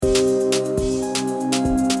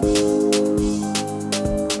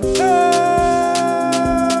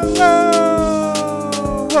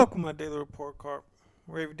my daily report card,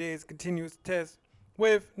 where every day is a continuous test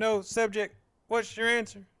with no subject. What's your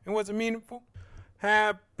answer? And was it meaningful?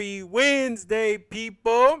 Happy Wednesday,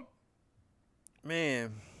 people!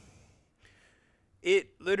 Man,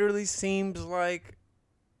 it literally seems like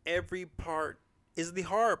every part is the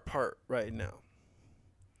hard part right now.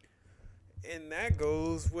 And that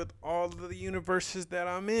goes with all of the universes that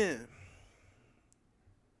I'm in.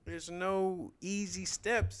 There's no easy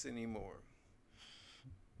steps anymore.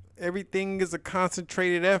 Everything is a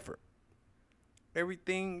concentrated effort.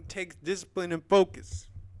 Everything takes discipline and focus.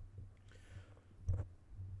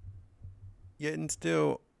 Yet and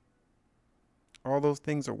still, all those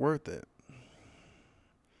things are worth it.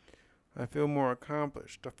 I feel more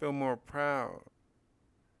accomplished. I feel more proud.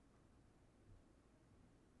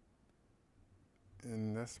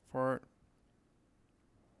 And that's the part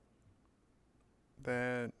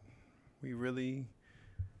that we really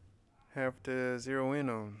have to zero in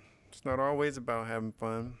on. It's not always about having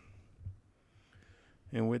fun.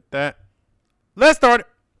 And with that, let's start it.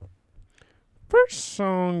 First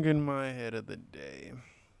song in my head of the day.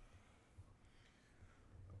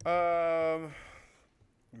 Man,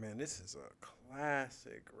 this is a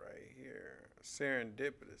classic right here.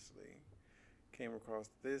 Serendipitously came across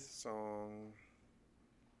this song.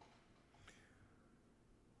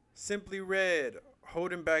 Simply Red,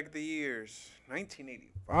 Holding Back the Years,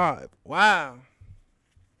 1985. Wow.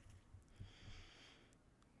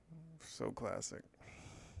 So classic.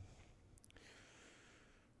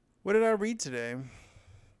 What did I read today?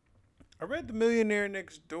 I read The Millionaire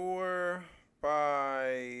Next Door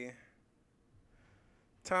by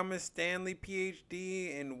Thomas Stanley,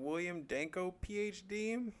 PhD, and William Danko,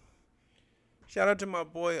 PhD. Shout out to my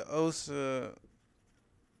boy Osa.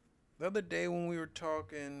 The other day when we were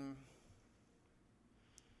talking,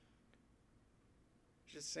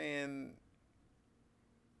 just saying,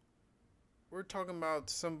 we're talking about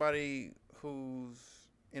somebody who's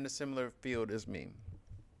in a similar field as me.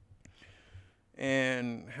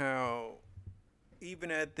 And how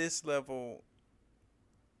even at this level,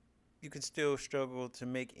 you can still struggle to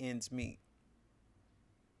make ends meet.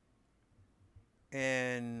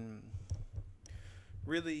 And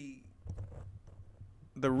really,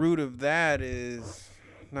 the root of that is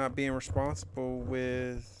not being responsible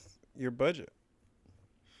with your budget.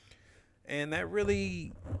 And that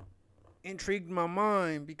really intrigued my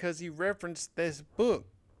mind because he referenced this book.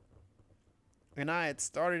 And I had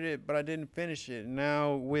started it, but I didn't finish it.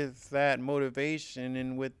 Now, with that motivation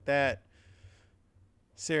and with that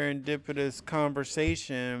serendipitous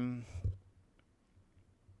conversation,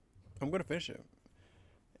 I'm going to finish it.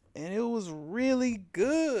 And it was really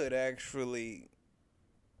good, actually.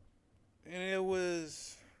 And it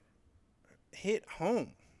was hit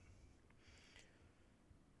home.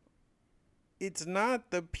 It's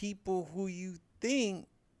not the people who you think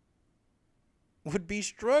would be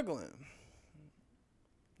struggling.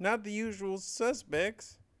 Not the usual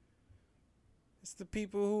suspects. It's the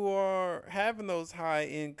people who are having those high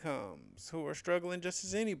incomes, who are struggling just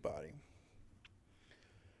as anybody.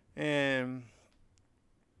 And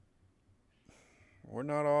we're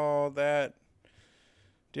not all that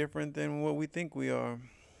different than what we think we are.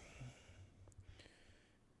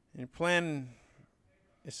 And planning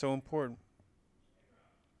is so important.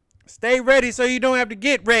 Stay ready so you don't have to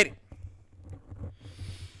get ready.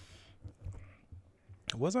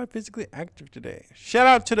 Was I physically active today? Shout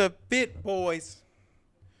out to the Fit Boys.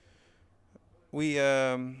 We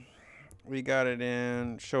got it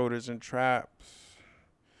in shoulders and traps.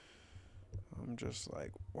 I'm just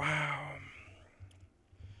like, wow.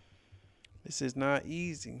 This is not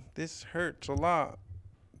easy. This hurts a lot.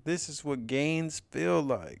 This is what gains feel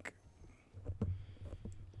like.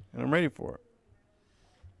 And I'm ready for it.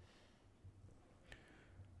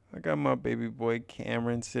 I got my baby boy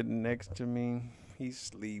Cameron sitting next to me. He's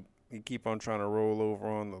asleep. He keep on trying to roll over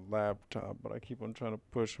on the laptop, but I keep on trying to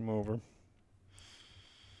push him over.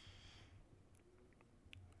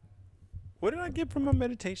 What did I get from my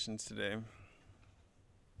meditations today?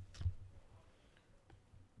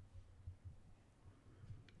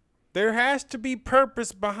 There has to be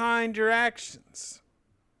purpose behind your actions.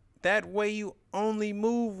 That way you only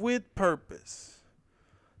move with purpose.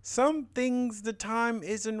 Some things the time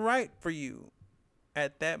isn't right for you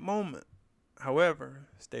at that moment. However,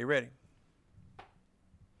 stay ready.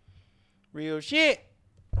 Real shit.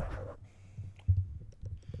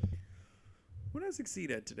 What did I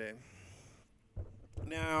succeed at today?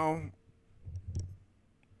 Now,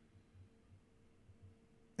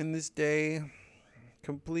 in this day,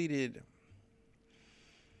 completed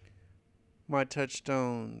my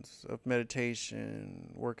touchstones of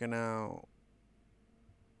meditation, working out,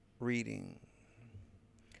 reading.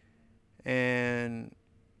 And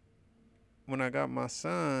when I got my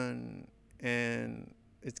son and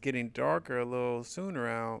it's getting darker a little sooner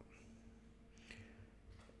out,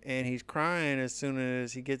 and he's crying as soon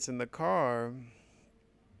as he gets in the car,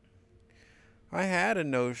 I had a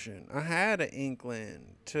notion. I had an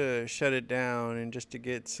inkling to shut it down and just to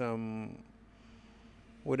get some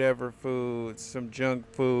whatever food, some junk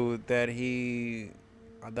food that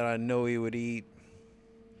I know he would eat,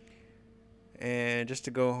 and just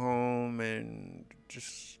to go home and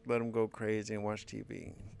just let him go crazy and watch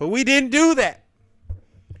TV. But we didn't do that.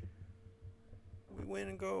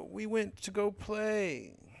 We went to go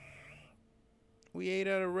play. We ate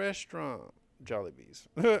at a restaurant, Jollibee's.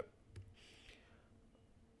 But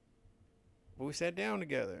we sat down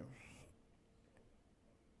together.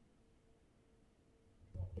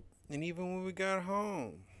 And even when we got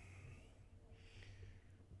home,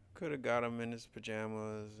 could have got him in his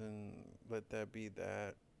pajamas and let that be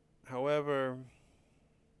that. However,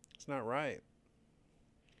 it's not right.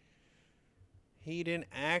 He didn't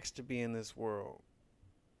ask to be in this world.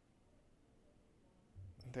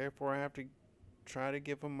 Therefore, I have to try to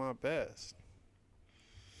give him my best.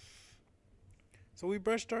 So we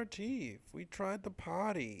brushed our teeth. We tried the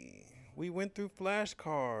potty. We went through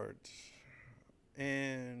flashcards.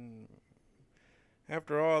 And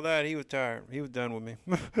after all that, he was tired. He was done with me.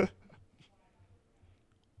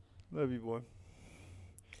 Love you, boy.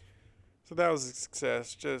 So that was a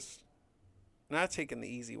success. Just not taking the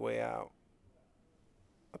easy way out.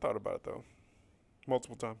 I thought about it, though,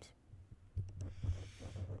 multiple times.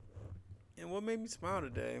 And what made me smile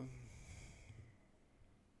today?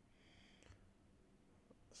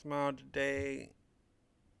 Smiled today.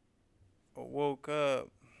 I woke up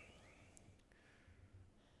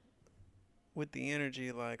with the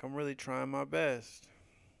energy like I'm really trying my best.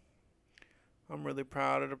 I'm really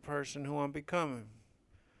proud of the person who I'm becoming.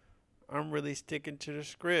 I'm really sticking to the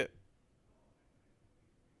script.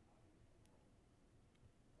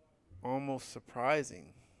 Almost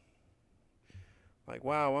surprising. Like,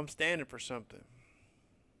 wow, I'm standing for something.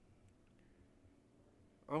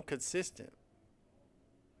 I'm consistent.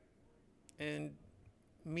 And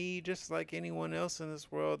me, just like anyone else in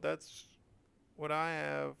this world, that's what I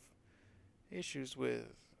have issues with.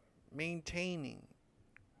 Maintaining,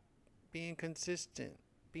 being consistent,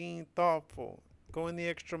 being thoughtful, going the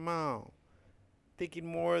extra mile, thinking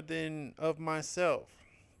more than of myself,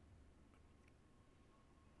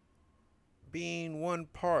 being one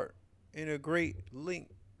part in a great link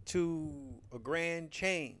to a grand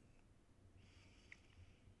chain.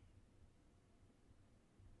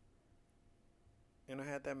 And I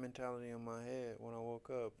had that mentality in my head when I woke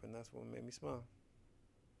up, and that's what made me smile.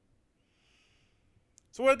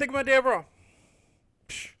 So what do I think about Dave Raw?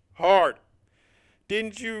 Hard.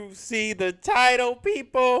 Didn't you see the title,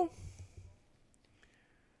 people?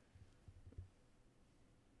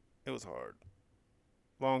 It was hard.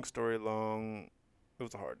 Long story long. It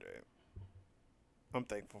was a hard day. I'm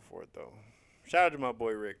thankful for it, though. Shout out to my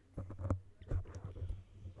boy Rick.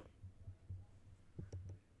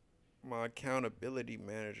 My accountability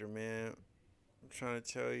manager, man. I'm trying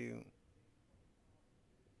to tell you,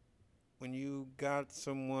 when you got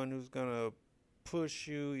someone who's gonna push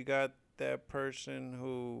you, you got that person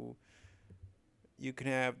who you can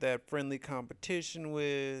have that friendly competition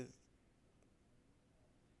with,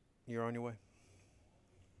 you're on your way.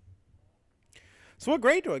 So what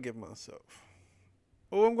grade do I give myself?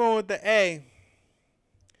 Oh, I'm going with the A.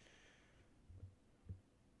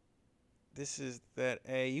 This is that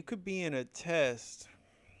A. You could be in a test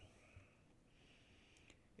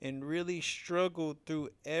and really struggle through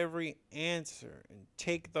every answer and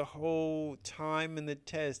take the whole time in the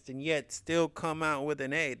test and yet still come out with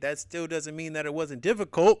an A. That still doesn't mean that it wasn't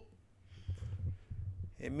difficult.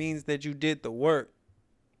 It means that you did the work.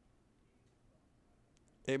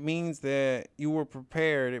 It means that you were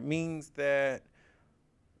prepared. It means that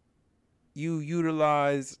you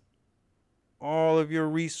utilize all of your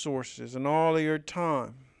resources and all of your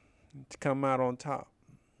time to come out on top.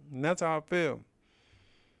 And that's how I feel.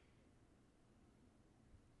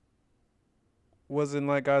 Wasn't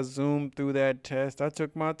like I zoomed through that test. I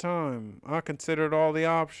took my time. I considered all the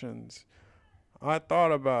options. I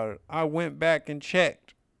thought about it. I went back and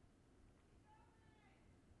checked.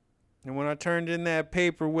 And when I turned in that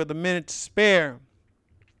paper with a minute to spare,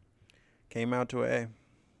 came out to an A.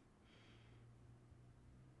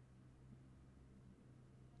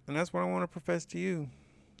 And that's what I want to profess to you.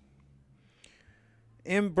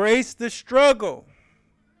 Embrace the struggle.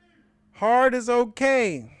 Hard is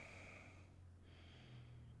okay.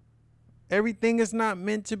 Everything is not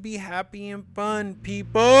meant to be happy and fun,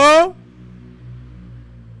 people.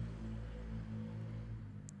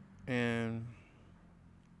 And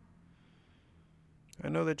I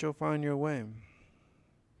know that you'll find your way.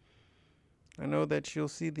 I know that you'll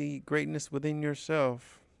see the greatness within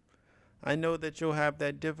yourself. I know that you'll have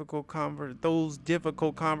that those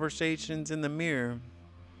difficult conversations in the mirror,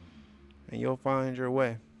 and you'll find your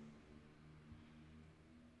way.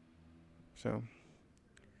 So,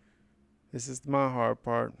 this is my hard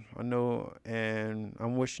part. I know, and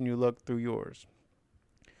I'm wishing you luck through yours.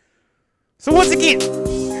 So once again,